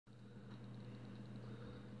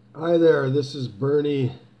Hi there, this is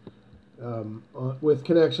Bernie with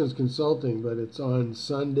Connections Consulting, but it's on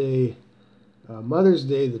Sunday, Mother's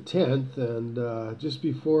Day the 10th, and just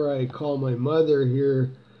before I call my mother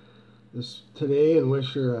here this today and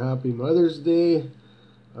wish her a happy Mother's Day,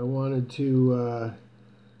 I wanted to,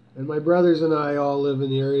 and my brothers and I all live in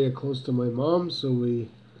the area close to my mom, so we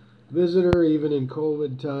visit her even in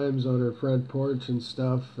COVID times on her front porch and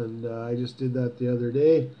stuff, and I just did that the other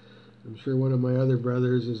day. I'm sure one of my other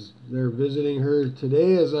brothers is there visiting her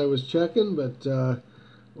today as I was checking, but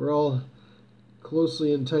we're all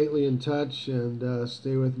closely and tightly in touch and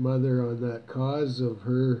stay with Mother on that cause of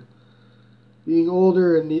her being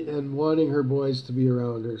older and wanting her boys to be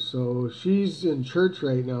around her. So she's in church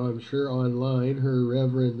right now, I'm sure, online. Her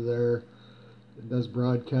reverend there does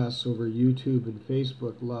broadcasts over YouTube and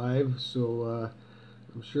Facebook Live, so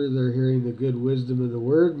I'm sure they're hearing the good wisdom of the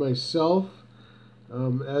Word. Myself,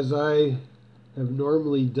 as I have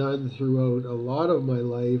normally done throughout a lot of my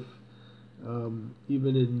life,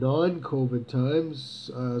 even in non COVID times.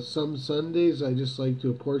 Some Sundays I just like to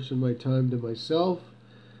apportion my time to myself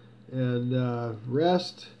and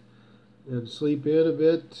rest and sleep in a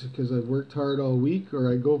bit because I've worked hard all week, or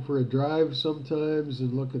I go for a drive sometimes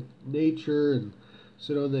and look at nature and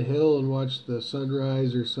sit on the hill and watch the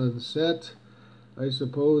sunrise or sunset. I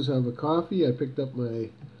suppose have a coffee. I picked up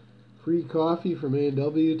my free coffee from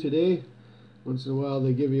A&W today. Once in a while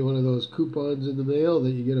they give you one of those coupons in the mail that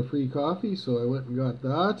you get a free coffee, so I went and got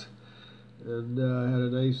that and had a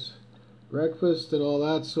nice breakfast and all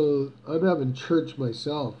that. So I'm having church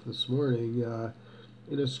myself this morning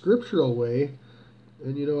in a scriptural way.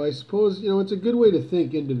 And I suppose it's a good way to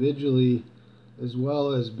think individually as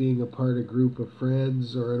well as being a part of a group of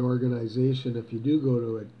friends or an organization. If you do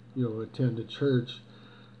go to attend a church,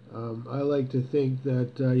 I like to think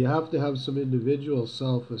that you have to have some individual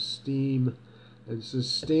self-esteem and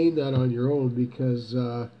sustain that on your own because,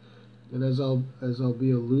 and as I'll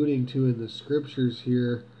be alluding to in the scriptures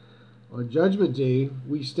here, on Judgment Day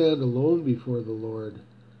we stand alone before the Lord.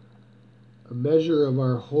 A measure of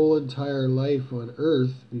our whole entire life on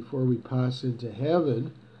earth before we pass into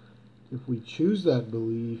heaven, if we choose that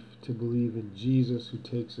belief to believe in Jesus who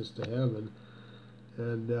takes us to heaven.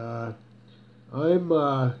 And I'm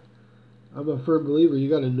a firm believer. You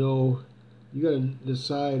got to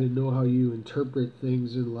decide and know how you interpret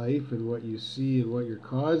things in life and what you see and what your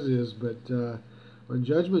cause is. But on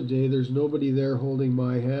Judgment Day, there's nobody there holding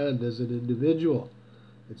my hand as an individual.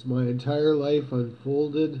 It's my entire life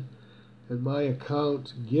unfolded and my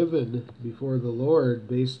account given before the Lord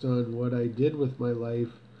based on what I did with my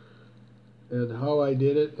life and how I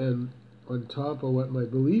did it, and on top of what my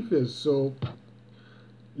belief is. So,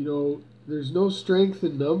 there's no strength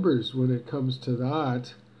in numbers when it comes to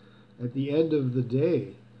that at the end of the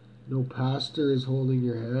day. No pastor is holding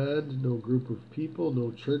your hand, no group of people,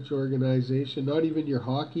 no church organization, not even your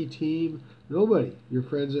hockey team, nobody, your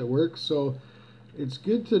friends at work. So it's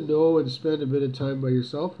good to know and spend a bit of time by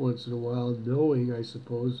yourself once in a while, knowing, I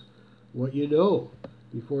suppose, what you know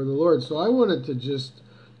before the Lord. So I wanted to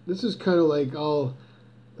this is kind of like I'll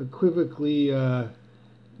equivocally,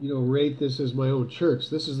 rate this as my own church.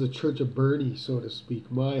 This is the Church of Bernie, so to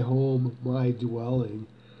speak, my home, my dwelling.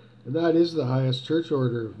 And that is the highest church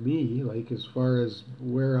order of me, like as far as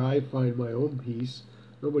where I find my own peace.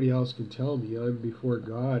 Nobody else can tell me. I'm before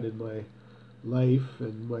God in my life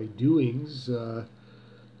and my doings. I'm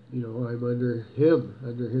under Him,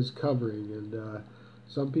 under His covering. And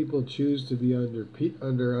some people choose to be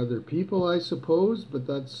under other people, I suppose, but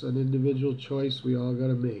that's an individual choice we all got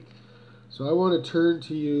to make. So I want to turn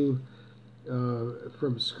to you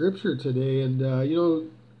from Scripture today. And,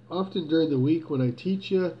 often during the week when I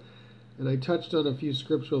teach you, and I touched on a few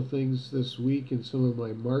scriptural things this week in some of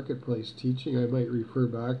my marketplace teaching, I might refer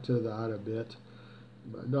back to that a bit.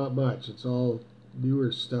 But not much. It's all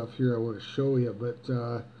newer stuff here I want to show you. But,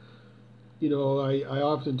 I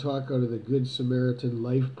often talk out of the Good Samaritan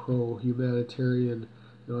Life Pro humanitarian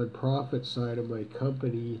nonprofit side of my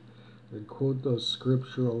company and quote those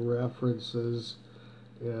scriptural references,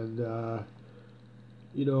 and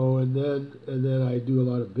and then I do a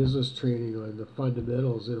lot of business training on the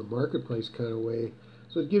fundamentals in a marketplace kind of way.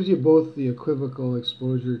 So it gives you both the equivocal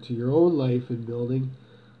exposure to your own life in building.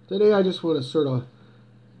 Today I just want to sort of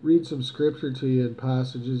read some scripture to you in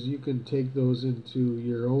passages. You can take those into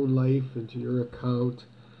your own life, into your account,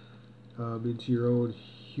 into your own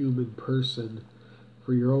human person,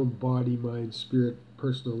 for your own body, mind, spirit,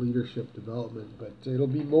 personal leadership development. But it'll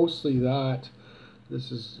be mostly that.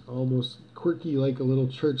 This is almost quirky, like a little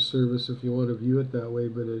church service if you want to view it that way,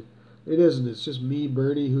 but it isn't. It's just me,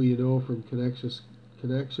 Bernie, who you know from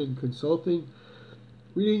Connection Consulting,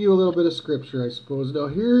 reading you a little bit of scripture, I suppose. Now,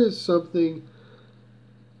 here is something,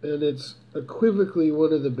 and it's equivocally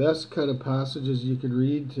one of the best kind of passages you can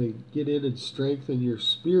read to get in and strengthen your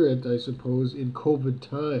spirit, I suppose, in COVID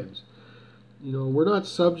times. You know, we're not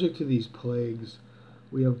subject to these plagues.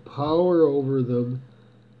 We have power over them,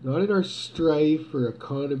 not in our strife or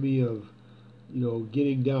economy of,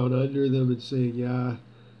 getting down under them and saying, yeah,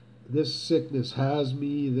 this sickness has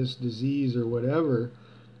me, this disease or whatever.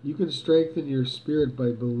 You can strengthen your spirit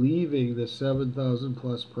by believing the 7,000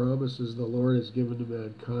 plus promises the Lord has given to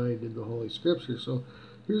mankind in the Holy Scripture. So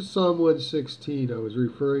here's Psalm 116. I was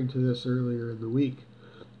referring to this earlier in the week.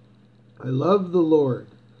 I love the Lord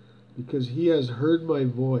because he has heard my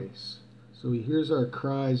voice. So he hears our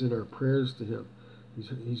cries and our prayers to him.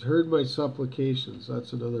 He's heard my supplications.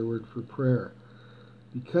 That's another word for prayer.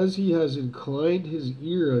 Because he has inclined his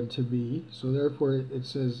ear unto me, so therefore it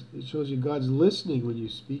shows you God's listening when you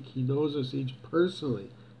speak. He knows us each personally.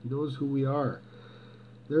 He knows who we are.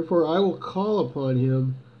 Therefore I will call upon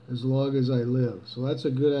him as long as I live. So that's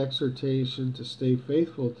a good exhortation to stay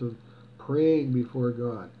faithful to praying before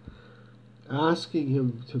God, asking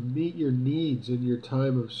him to meet your needs in your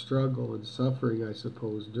time of struggle and suffering, I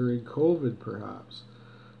suppose, during COVID perhaps.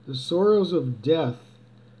 The sorrows of death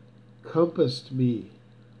compassed me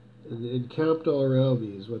and encamped all around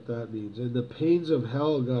me is what that means. And the pains of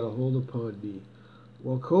hell got a hold upon me.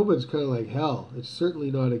 Well, COVID's kind of like hell. It's certainly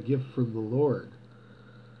not a gift from the Lord.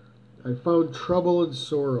 I found trouble and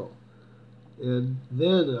sorrow. And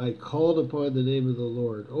then I called upon the name of the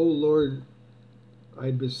Lord. O Lord,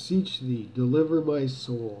 I beseech thee, deliver my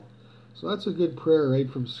soul. So that's a good prayer right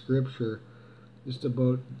from Scripture, just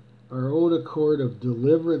about our own accord of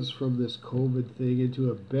deliverance from this COVID thing into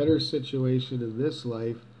a better situation in this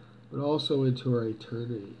life, but also into our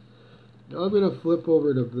eternity. Now I'm going to flip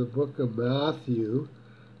over to the book of Matthew,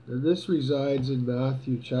 and this resides in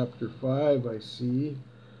Matthew chapter 5, I see.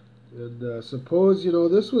 And suppose,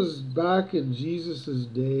 this was back in Jesus'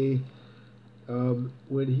 day,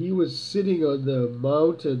 when he was sitting on the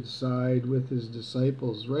mountainside with his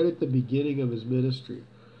disciples right at the beginning of his ministry.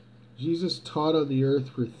 Jesus taught on the earth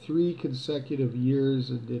for 3 consecutive years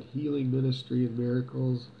and did healing ministry and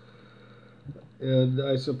miracles. And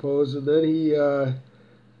I suppose, and then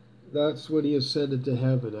that's when he ascended to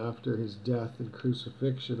heaven after his death and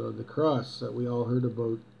crucifixion on the cross that we all heard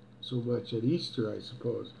about so much at Easter, I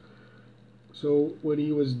suppose. So when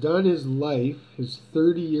he was done his life, his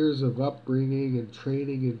 30 years of upbringing and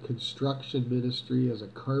training in construction ministry as a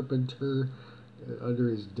carpenter under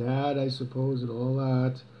his dad, I suppose, and all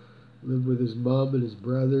that, lived with his mom and his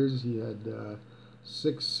brothers. He had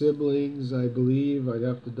 6 siblings, I believe. I'd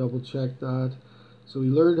have to double check that. So he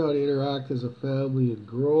learned how to interact as a family and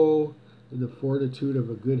grow in the fortitude of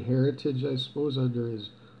a good heritage, I suppose, under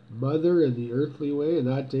his mother in the earthly way. In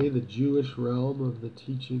that day, the Jewish realm of the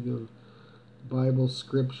teaching of Bible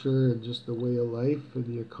scripture and just the way of life and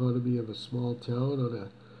the economy of a small town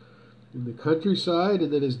in the countryside.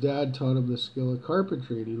 And then his dad taught him the skill of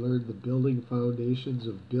carpentry, and he learned the building foundations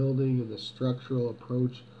of building and the structural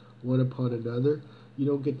approach one upon another. You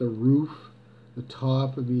don't get the roof, the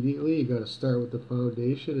top immediately. You got to start with the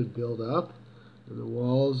foundation and build up, and the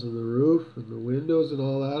walls and the roof and the windows and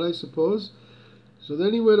all that, I suppose. So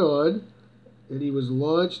then he went on, and he was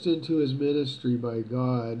launched into his ministry by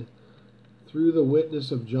God through the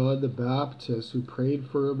witness of John the Baptist, who prayed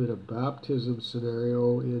for him in a baptism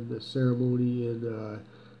scenario in the ceremony in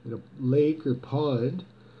a lake or pond.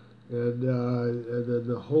 And then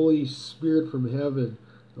the Holy Spirit from heaven,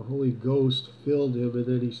 the Holy Ghost, filled him, and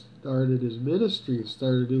then he started his ministry and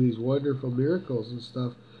started to do these wonderful miracles and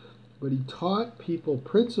stuff. But he taught people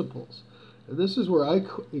principles. And this is where I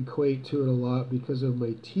equate to it a lot because of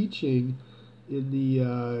my teaching in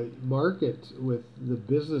the market with the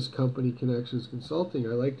business company Connections Consulting.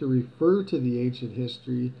 I like to refer to the ancient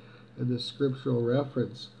history and the scriptural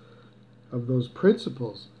reference of those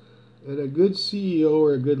principles. And a good CEO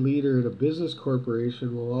or a good leader in a business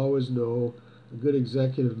corporation will always know a good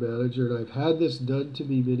executive manager. And I've had this done to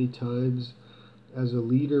me many times as a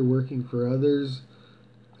leader working for others.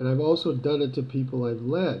 And I've also done it to people I've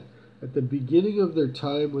led. At the beginning of their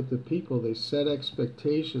time with the people, they set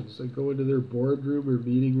expectations. They go into their boardroom or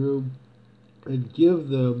meeting room and give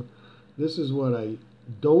them, this is what I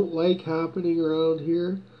don't like happening around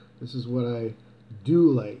here. This is what I do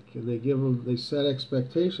like. And they set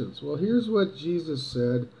expectations. Well, here's what Jesus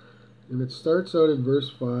said, and it starts out in verse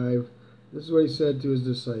 5. This is what he said to his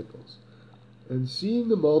disciples. And seeing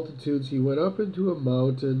the multitudes, he went up into a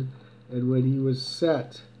mountain, and when he was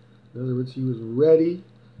set, in other words, he was ready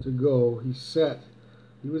to go, he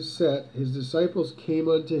was set, his disciples came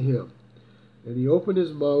unto him, And he opened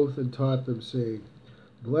his mouth and taught them, saying,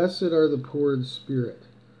 Blessed are the poor in spirit,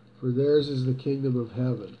 for theirs is the kingdom of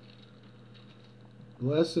heaven.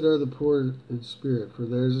 Blessed are the poor in spirit, for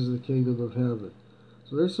theirs is the kingdom of heaven.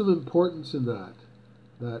 So there's some importance in that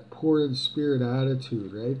poor in spirit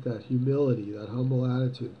attitude, right? That humility, that humble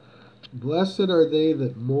attitude. Blessed are they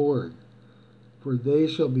that mourn, for they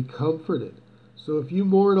shall be comforted. So if you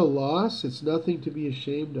mourn a loss, it's nothing to be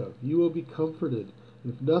ashamed of. You will be comforted.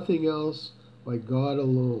 If nothing else, by God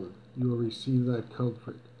alone, you will receive that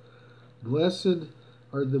comfort. Blessed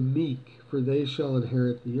are the meek, for they shall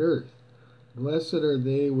inherit the earth. Blessed are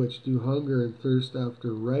they which do hunger and thirst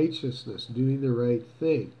after righteousness, doing the right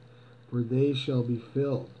thing, for they shall be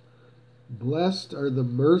filled. Blessed are the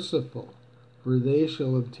merciful, for they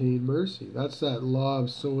shall obtain mercy. That's that law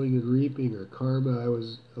of sowing and reaping, or karma I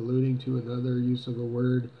was alluding to, another use of a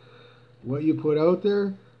word. What you put out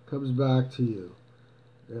there comes back to you.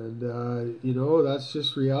 And, that's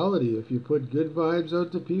just reality. If you put good vibes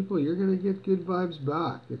out to people, you're going to get good vibes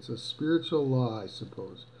back. It's a spiritual law, I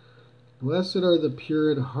suppose. Blessed are the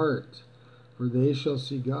pure in heart, for they shall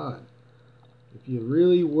see God. If you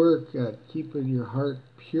really work at keeping your heart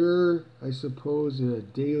pure, I suppose, in a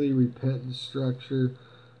daily repentance structure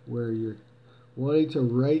where you're wanting to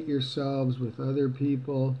right yourselves with other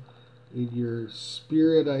people, in your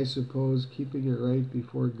spirit, I suppose, keeping it right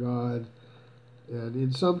before God, and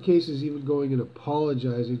in some cases even going and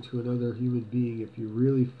apologizing to another human being if you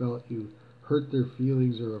really felt you hurt their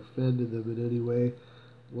feelings or offended them in any way.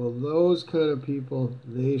 Well, those kind of people,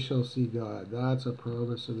 they shall see God. That's a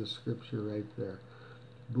promise of the scripture right there.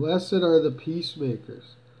 Blessed are the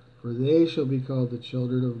peacemakers, for they shall be called the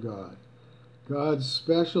children of God. God's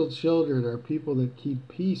special children are people that keep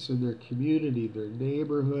peace in their community, their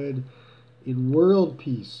neighborhood, in world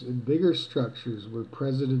peace, in bigger structures where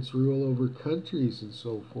presidents rule over countries and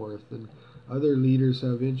so forth, and other leaders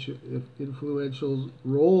have influential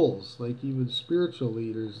roles, like even spiritual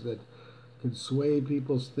leaders that can sway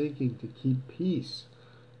people's thinking to keep peace.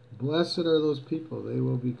 Blessed are those people. They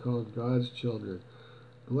will be called God's children.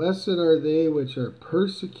 Blessed are they which are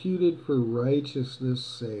persecuted for righteousness'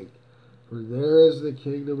 sake, for there is the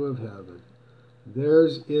kingdom of heaven.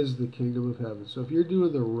 Theirs is the kingdom of heaven. So if you're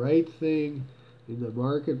doing the right thing in the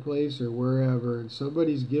marketplace or wherever, and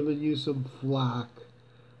somebody's giving you some flack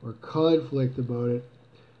or conflict about it,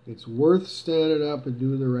 it's worth standing up and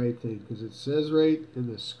doing the right thing, because it says right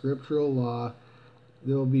in the scriptural law,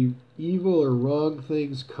 there'll be evil or wrong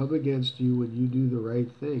things come against you when you do the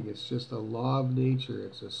right thing. It's just a law of nature.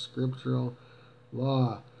 It's a scriptural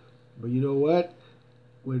law. But you know what?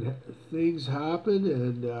 When things happen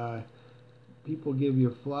and people give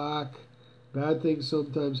you flack, bad things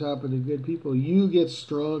sometimes happen to good people, you get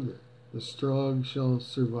stronger. The strong shall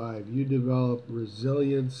survive. You develop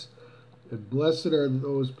resilience. And blessed are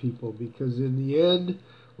those people, because in the end,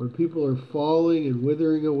 when people are falling and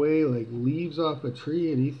withering away like leaves off a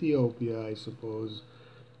tree in Ethiopia, I suppose,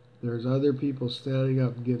 there's other people standing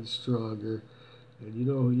up and getting stronger. And you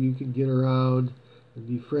know who you can get around and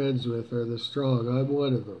be friends with are the strong. I'm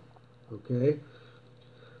one of them. Okay?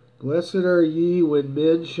 Blessed are ye when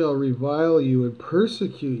men shall revile you and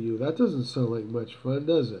persecute you. That doesn't sound like much fun,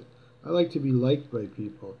 does it? I like to be liked by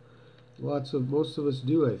people. Most of us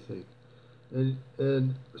do, I think.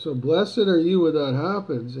 And so blessed are you when that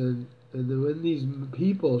happens, and when these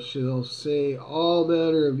people shall say all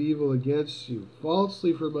manner of evil against you,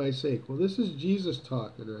 falsely for my sake. Well, this is Jesus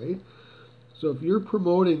talking, right? So if you're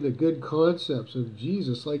promoting the good concepts of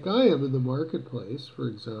Jesus, like I am in the marketplace, for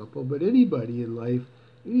example, but anybody in life,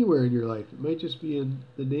 anywhere in your life, it might just be in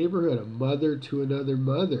the neighborhood, a mother to another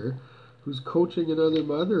mother who's coaching another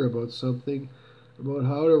mother about something, about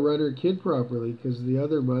how to run her kid properly, because the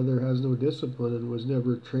other mother has no discipline and was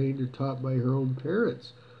never trained or taught by her own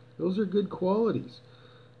parents. Those are good qualities.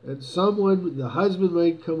 And the husband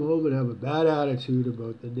might come home and have a bad attitude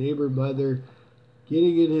about the neighbor mother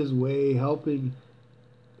getting in his way, helping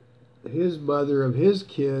his mother of his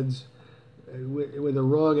kids with a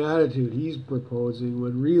wrong attitude he's proposing,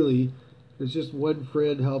 when really it's just one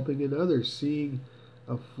friend helping another, seeing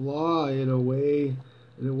a flaw in a way,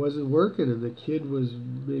 and it wasn't working, and the kid was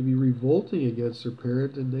maybe revolting against their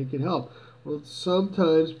parent, and they could help. Well,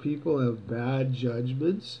 sometimes people have bad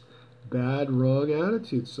judgments, wrong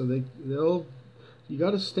attitudes, so you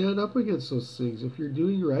got to stand up against those things. If you're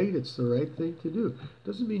doing right, it's the right thing to do.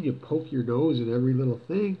 Doesn't mean you poke your nose in every little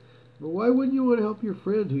thing, but why wouldn't you want to help your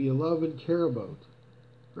friend who you love and care about,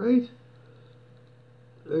 right?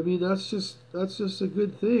 I mean, that's just a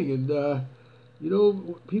good thing, and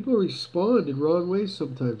people respond in wrong ways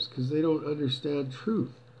sometimes because they don't understand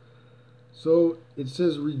truth. So it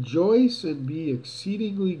says, rejoice and be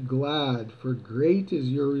exceedingly glad, for great is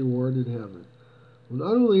your reward in heaven. Well,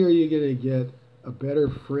 not only are you going to get a better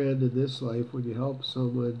friend in this life when you help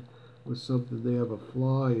someone with something they have a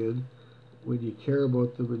flaw in, when you care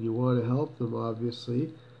about them and you want to help them, obviously,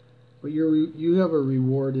 but you have a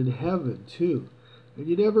reward in heaven too. And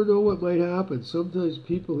you never know what might happen. Sometimes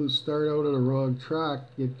people who start out on a wrong track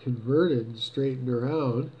get converted and straightened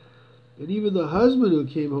around. And even the husband who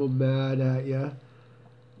came home mad at you,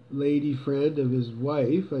 lady friend of his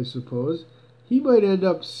wife, I suppose, he might end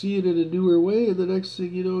up seeing it a newer way, and the next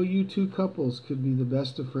thing you know, you two couples could be the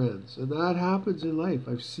best of friends. And that happens in life.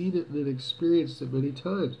 I've seen it and experienced it many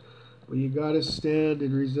times. But you got to stand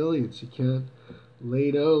in resilience. You can't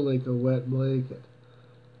lay down like a wet blanket.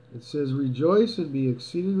 It says, rejoice and be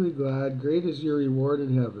exceedingly glad. Great is your reward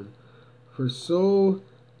in heaven. For so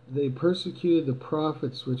they persecuted the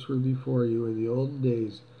prophets which were before you in the olden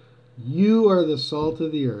days. You are the salt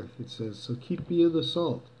of the earth, it says. So keep being the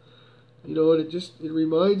salt. You know, and it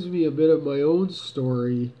reminds me a bit of my own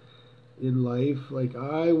story in life. Like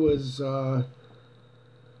I was, I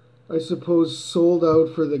suppose, sold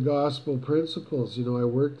out for the gospel principles. You know, I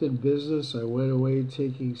worked in business. I went away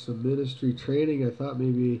taking some ministry training. I thought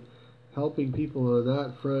maybe helping people on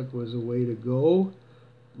that front was a way to go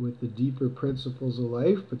with the deeper principles of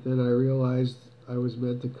life. But then I realized I was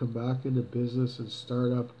meant to come back into business and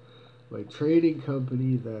start up my training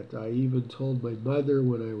company that I even told my mother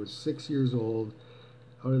when I was 6 years old,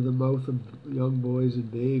 out of the mouth of young boys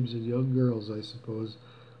and babes and young girls, I suppose,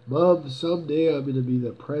 Mom, someday I'm going to be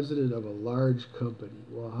the president of a large company.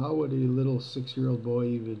 Well, how would a little 6-year-old boy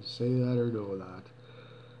even say that or know that?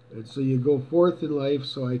 And so you go forth in life,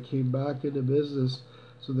 so I came back into business.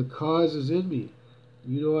 So the cause is in me.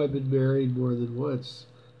 You know, I've been married more than once.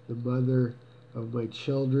 The mother of my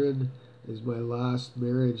children is my last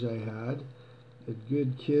marriage I had. And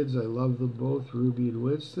good kids, I love them both, Ruby and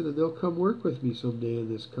Winston, and they'll come work with me someday in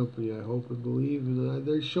this company, I hope and believe. And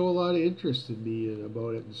they show a lot of interest in me and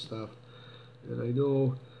about it and stuff. And I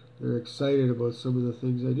know they're excited about some of the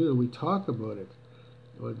things I do, and we talk about it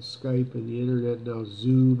on Skype and the internet now,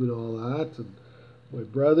 Zoom and all that. And my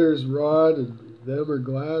brothers, Rod, and them are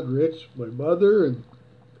glad, Rich, my mother, and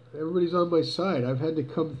everybody's on my side. I've had to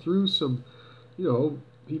come through some,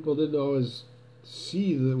 people didn't always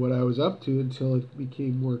see what I was up to until it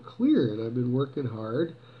became more clear, and I've been working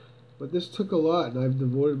hard. But this took a lot, and I've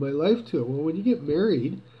devoted my life to it. Well, when you get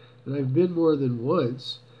married, and I've been more than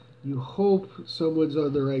once, you hope someone's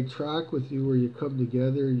on the right track with you, where you come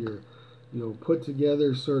together, you're put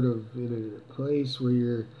together sort of in a place where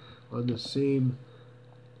you're on the same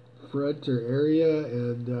front or area,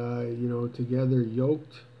 and together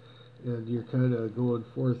yoked, and you're kind of going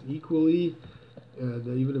forth equally. And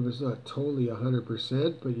even if it's not totally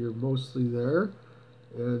 100%, but you're mostly there.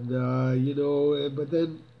 And but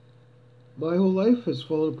then my whole life has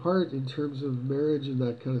fallen apart in terms of marriage and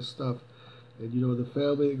that kind of stuff. And the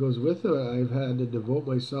family that goes with it, I've had to devote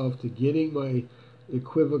myself to getting my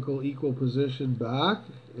equivocal equal position back,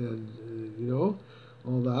 and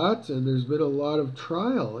all that. And there's been a lot of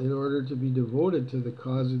trial in order to be devoted to the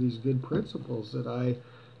cause of these good principles that I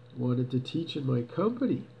wanted to teach in my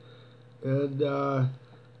company. And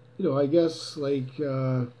I guess,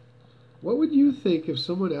 what would you think if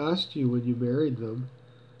someone asked you when you married them,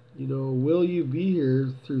 will you be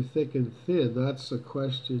here through thick and thin? That's a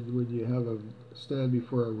question when you have stand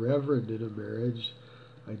before a reverend in a marriage,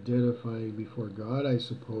 identifying before God, I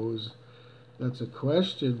suppose. That's a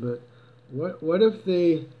question. But what if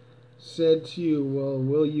they said to you, well,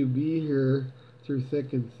 will you be here through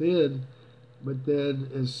thick and thin? But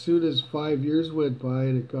then as soon as 5 years went by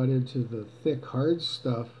and it got into the thick, hard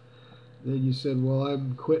stuff, then you said, well,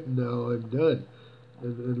 I'm quitting now, I'm done.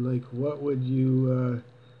 And what would you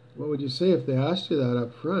say if they asked you that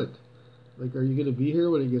up front? Like, are you going to be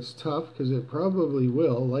here when it gets tough? Because it probably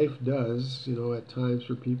will. Life does, at times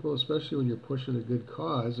for people, especially when you're pushing a good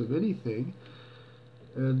cause of anything.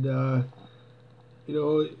 And, and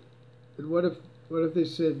what if they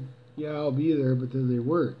said, yeah, I'll be there, but then they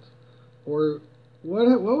weren't? Or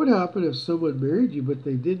what would happen if someone married you, but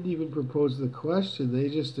they didn't even propose the question? They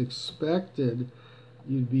just expected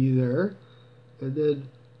you'd be there, and then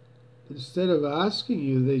instead of asking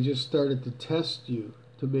you, they just started to test you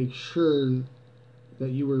to make sure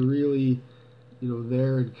that you were really,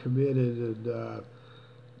 there and committed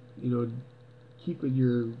and, keeping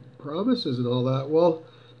your promises and all that. Well,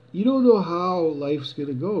 you don't know how life's going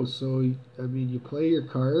to go. So, you play your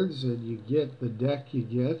cards and you get the deck you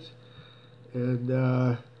get. And,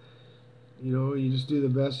 you just do the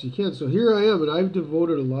best you can. So here I am, and I've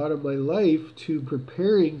devoted a lot of my life to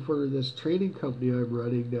preparing for this training company I'm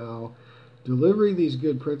running now, delivering these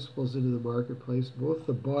good principles into the marketplace, both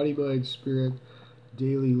the body, mind, spirit,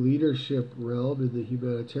 daily leadership realm in the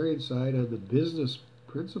humanitarian side and the business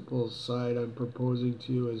principles side I'm proposing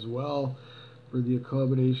to as well, for the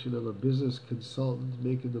accommodation of a business consultant,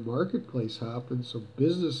 making the marketplace happen so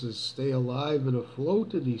businesses stay alive and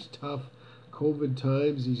afloat in these tough COVID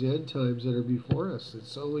times, these end times that are before us.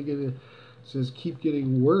 It's only going to, says, keep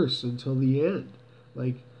getting worse until the end.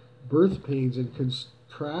 Like birth pains and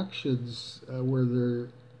contractions where they're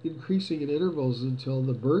increasing in intervals until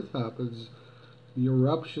the birth happens, the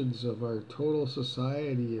eruptions of our total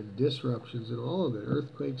society and disruptions and all of it,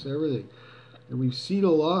 earthquakes, everything. And we've seen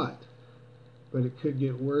a lot, but it could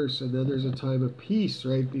get worse, and then there's a time of peace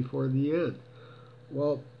right before the end.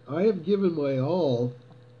 Well, I have given my all,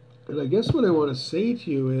 and I guess what I want to say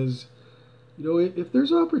to you is, if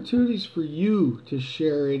there's opportunities for you to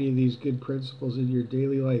share any of these good principles in your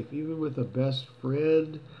daily life, even with a best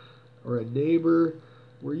friend or a neighbor,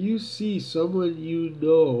 where you see someone you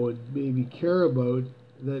know and maybe care about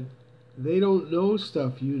that they don't know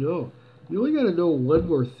stuff you know. You only got to know one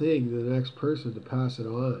more thing than the next person to pass it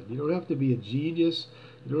on. You don't have to be a genius.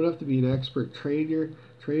 You don't have to be an expert trainer.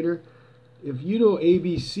 If you know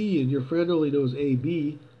ABC and your friend only knows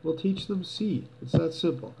AB, well, teach them C. It's that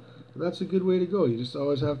simple. And that's a good way to go. You just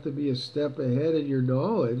always have to be a step ahead in your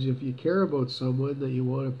knowledge if you care about someone that you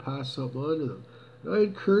want to pass something on to them. And I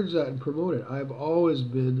encourage that and promote it. I've always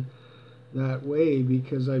been that way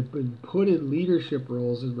because I've been put in leadership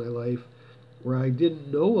roles in my life where I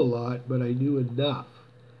didn't know a lot, but I knew enough.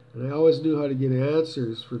 And I always knew how to get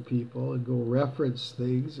answers for people and go reference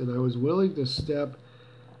things, and I was willing to step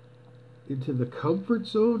into the comfort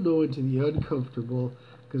zone, no into the uncomfortable,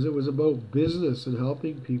 because it was about business and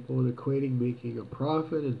helping people and equating making a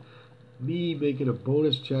profit and me making a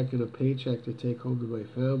bonus check and a paycheck to take home to my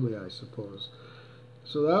family, I suppose.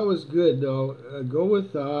 So that was good. Now, go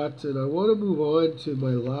with that, and I want to move on to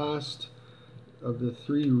my last of the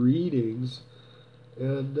three readings.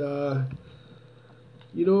 And,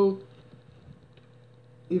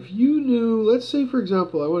 if you knew, let's say, for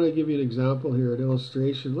example, I want to give you an example here, an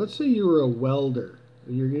illustration. Let's say you were a welder,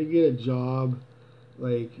 and you're going to get a job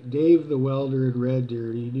like Dave the welder in Red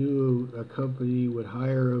Deer, and he knew a company would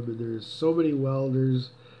hire him, and there's so many welders,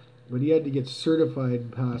 but he had to get certified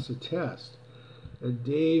and pass a test. And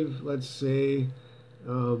Dave, let's say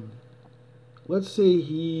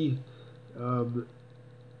he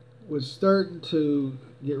was starting to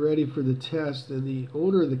get ready for the test, and the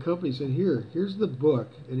owner of the company said, here's the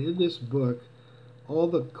book, and in this book, all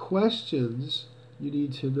the questions you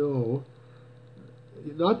need to know,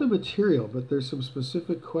 not the material, but there's some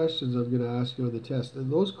specific questions I'm going to ask you on the test,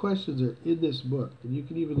 and those questions are in this book, and you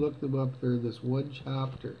can even look them up. They're in this one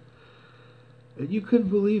chapter. And you couldn't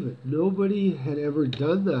believe it. Nobody had ever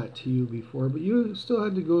done that to you before, but you still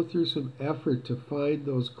had to go through some effort to find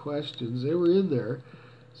those questions. They were in there.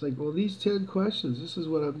 It's like, well, these 10 questions, this is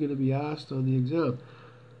what I'm going to be asked on the exam.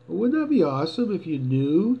 Well, wouldn't that be awesome if you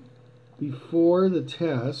knew before the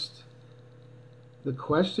test the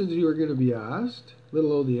questions you were going to be asked, let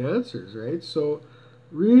alone the answers, right? So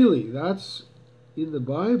really, that's in the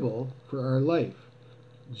Bible for our life.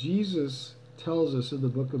 Jesus tells us in the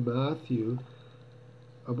book of Matthew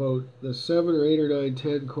about the 7 or 8 or 9,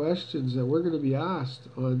 10 questions that we're going to be asked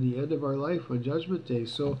on the end of our life on Judgment Day.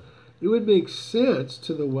 So it would make sense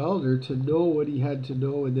to the welder to know what he had to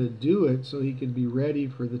know and then do it so he could be ready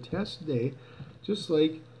for the test day. Just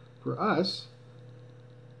like for us,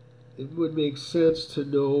 it would make sense to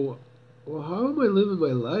know, well, how am I living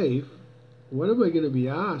my life? What am I going to be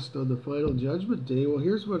asked on the final Judgment Day? Well,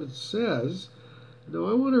 here's what it says. Now,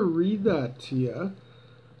 I want to read that to you.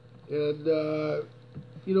 And,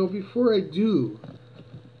 before I do,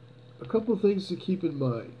 a couple things to keep in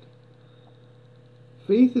mind.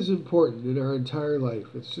 Faith is important in our entire life.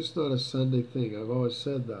 It's just not a Sunday thing. I've always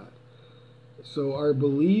said that. So our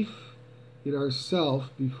belief in ourself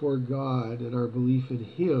before God and our belief in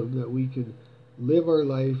Him that we can live our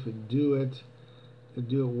life and do it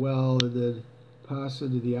well and then pass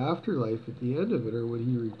into the afterlife at the end of it or when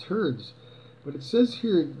He returns. But it says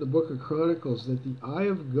here in the book of Chronicles that the eye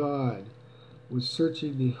of God was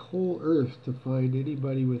searching the whole earth to find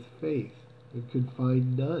anybody with faith and could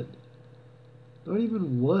find none. Not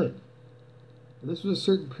even one. And this was a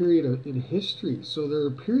certain period in history. So there are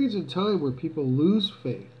periods in time where people lose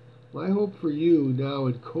faith. My hope for you now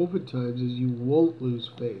in COVID times is you won't lose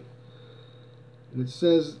faith. And it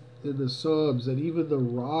says in the Psalms that even the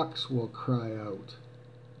rocks will cry out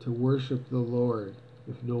to worship the Lord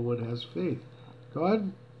if no one has faith.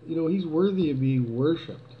 God, he's worthy of being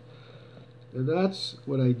worshipped. And that's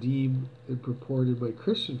what I deem and purport in my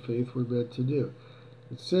Christian faith we're meant to do.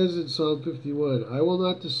 It says in Psalm 51, I will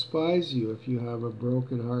not despise you if you have a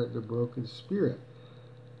broken heart and a broken spirit.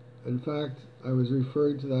 In fact, I was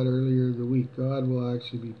referring to that earlier in the week. God will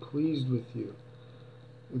actually be pleased with you.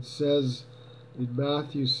 It says in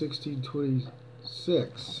Matthew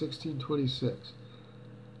 16:26,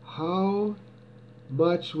 how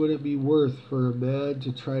much would it be worth for a man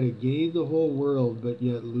to try to gain the whole world but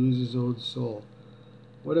yet lose his own soul?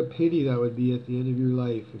 What a pity that would be at the end of your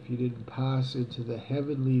life if you didn't pass into the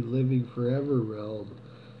heavenly living forever realm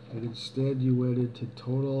and instead you went into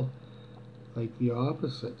total, like the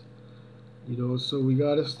opposite. So we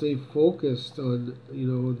got to stay focused on,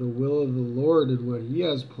 the will of the Lord and what He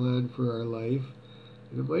has planned for our life.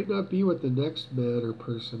 And it might not be what the next man or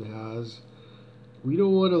person has. We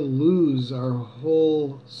don't want to lose our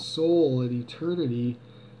whole soul in eternity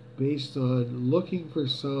based on looking for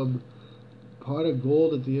some pot of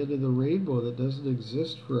gold at the end of the rainbow that doesn't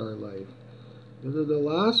exist for our life. And then the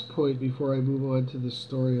last point before I move on to the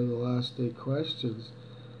story of the last day questions,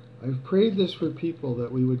 I've prayed this for people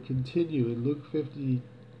that we would continue in Luke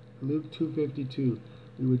 2:52.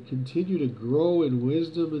 We would continue to grow in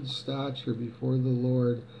wisdom and stature before the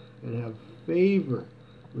Lord and have favor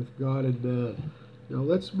with God and man. Now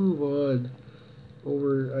let's move on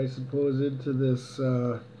over, I suppose, into this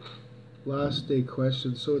last day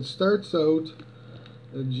question. So it starts out,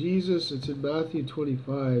 and Jesus, it's in Matthew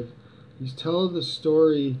 25, he's telling the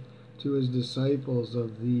story to his disciples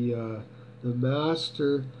of the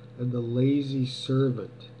master and the lazy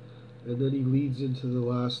servant. And then he leads into the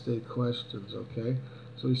last day questions, okay?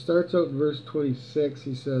 So he starts out in verse 26.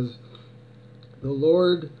 He says, his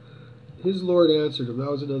Lord answered him.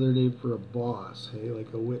 That was another name for a boss, hey?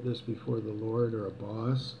 Like a witness before the Lord or a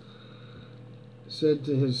boss. Said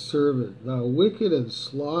to his servant, thou wicked and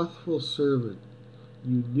slothful servant,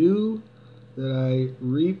 you knew that I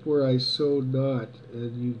reap where I sowed not,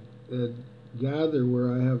 and gather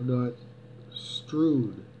where I have not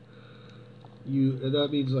strewed. And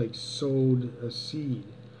that means like sowed a seed.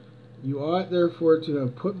 You ought therefore to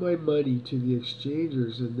have put my money to the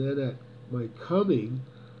exchangers, and then at my coming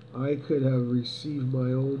I could have received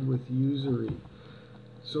my own with usury.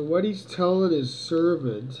 So what he's telling his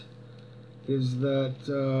servant is that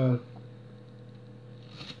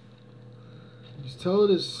he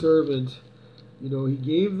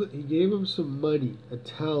gave him some money, a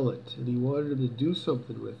talent, and he wanted him to do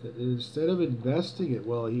something with it. And instead of investing it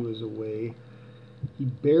while he was away, he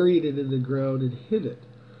buried it in the ground and hid it.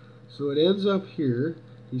 So it ends up here.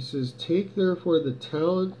 He says, take therefore the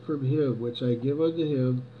talent from him which I give unto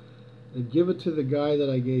him, and give it to the guy that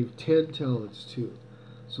I gave 10 talents to.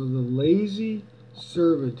 So the lazy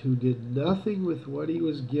servant who did nothing with what he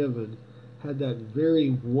was given had that very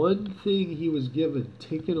one thing he was given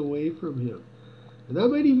taken away from him. And that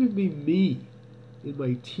might even be me in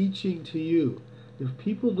my teaching to you. If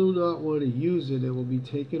people do not want to use it, it will be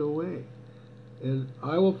taken away. And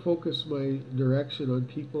I will focus my direction on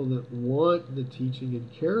people that want the teaching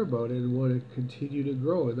and care about it and want to continue to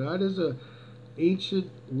grow. And that is a ancient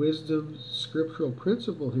wisdom scriptural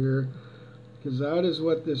principle here, because that is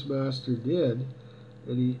what this master did.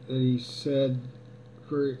 And he said,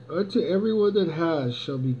 for unto everyone that has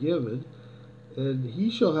shall be given, and he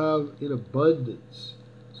shall have in abundance.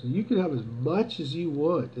 So you can have as much as you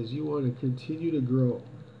want to continue to grow.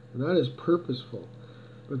 And that is purposeful.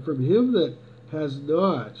 But from him that has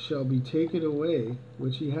not shall be taken away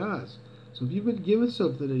which he has. So if you've been given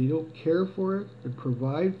something and you don't care for it and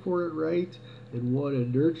provide for it right and want to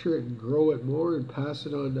nurture it and grow it more and pass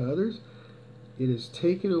it on to others, it is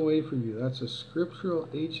taken away from you. That's a scriptural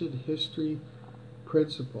ancient history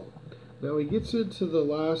principle. Now he gets into the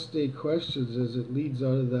last day questions as it leads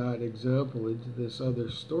out of that example into this other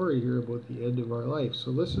story here about the end of our life.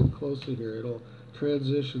 So listen closely here. It'll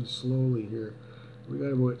transition slowly here. We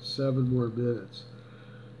got about 7 more minutes.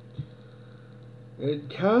 And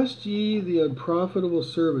cast ye the unprofitable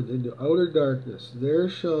servant into outer darkness. There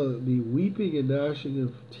shall be weeping and gnashing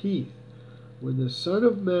of teeth. When the Son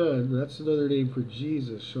of Man, that's another name for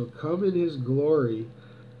Jesus, shall come in his glory,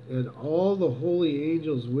 and all the holy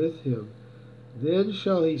angels with him, then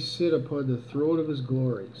shall he sit upon the throne of his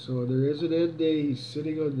glory. So there is an end day. He's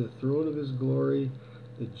sitting on the throne of his glory,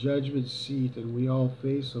 the judgment seat, and we all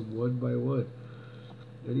face him one by one.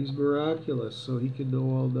 And he's miraculous, so he can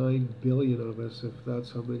know all 9 billion of us, if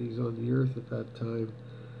that's how many's on the earth at that time,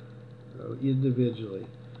 individually.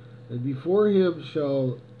 And before him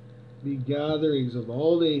shall be gatherings of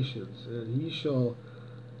all nations, and he shall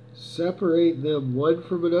separate them one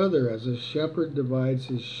from another, as a shepherd divides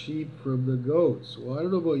his sheep from the goats. Well, I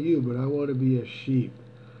don't know about you, but I want to be a sheep.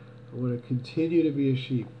 I want to continue to be a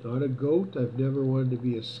sheep, not a goat. I've never wanted to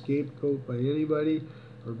be a scapegoat by anybody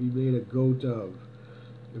or be made a goat of.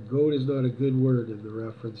 A goat is not a good word in the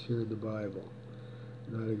reference here in the Bible.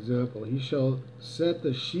 That example, he shall set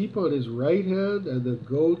the sheep on his right hand and the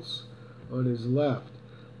goats on his left.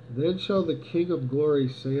 Then shall the King of glory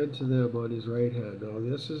say unto them on his right hand. Now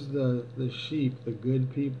this is the sheep, the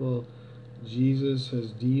good people Jesus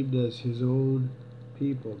has deemed as his own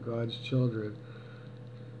people, God's children.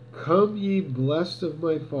 Come ye blessed of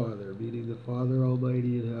my Father, meaning the Father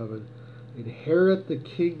Almighty in heaven, inherit the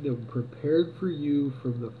kingdom prepared for you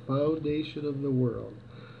from the foundation of the world.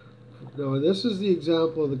 Now this is the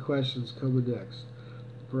example of the questions coming next.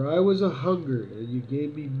 For I was a hungered, and you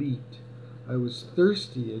gave me meat. I was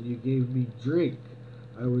thirsty, and you gave me drink.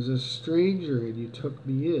 I was a stranger, and you took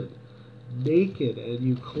me in. Naked, and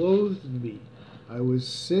you clothed me. I was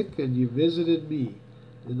sick, and you visited me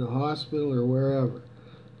in the hospital or wherever,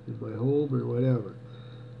 in my home or whatever.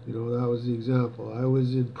 You know, that was the example. I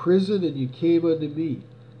was in prison, and you came unto me.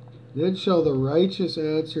 Then shall the righteous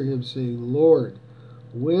answer him, saying, Lord,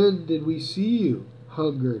 when did we see you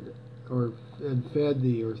hungered and fed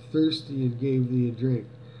thee, or thirsty and gave thee a drink?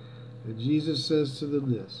 And Jesus says to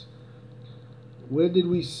them this. When did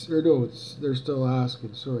we, or no, they're still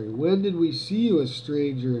asking, sorry. When did we see you a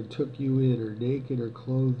stranger and took you in, or naked or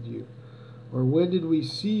clothed you? Or when did we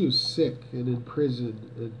see you sick and in prison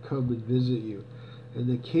and come and visit you? And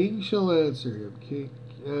the king shall answer them,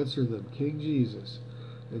 King Jesus,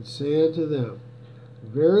 and say unto them,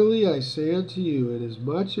 Verily I say unto you,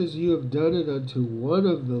 inasmuch as you have done it unto one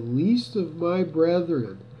of the least of my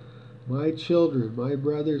brethren, my children, my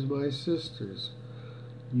brothers, my sisters,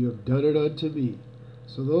 you have done it unto me.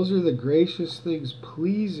 So those are the gracious things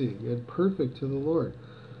pleasing and perfect to the Lord.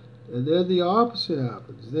 And then the opposite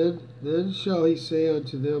happens. Then shall he say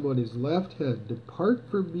unto them on his left hand, Depart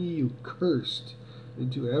from me, you cursed,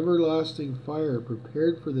 into everlasting fire,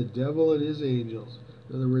 prepared for the devil and his angels.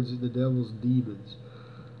 In other words, the devil's demons.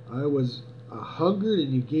 I was hungered,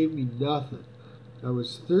 and you gave me nothing. I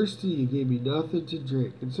was thirsty, you gave me nothing to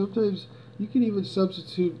drink. And sometimes you can even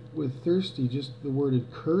substitute with thirsty just the word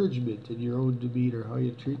encouragement in your own demeanor, how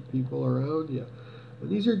you treat people around you. And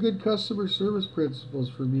these are good customer service principles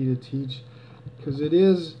for me to teach, because it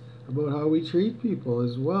is about how we treat people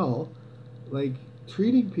as well. Like,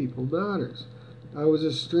 treating people matters. I was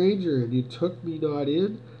a stranger, and you took me not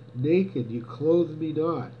in. Naked, you clothed me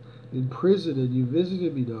not. In prison, and you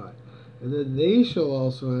visited me not. And then they shall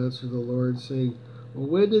also answer the Lord, saying, Well,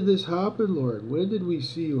 when did this happen, Lord? When did we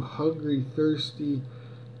see you hungry, thirsty,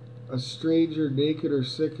 a stranger, naked, or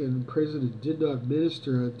sick, and in prison, and did not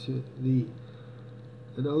minister unto thee?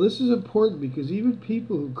 And now this is important, because even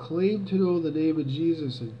people who claim to know the name of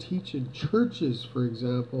Jesus and teach in churches, for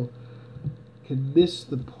example, can miss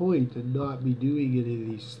the point and not be doing any of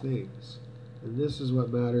these things. And this is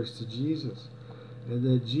what matters to Jesus. And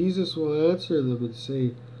then Jesus will answer them and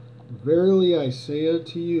say, Verily I say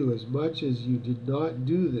unto you, as much as you did not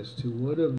do this to one of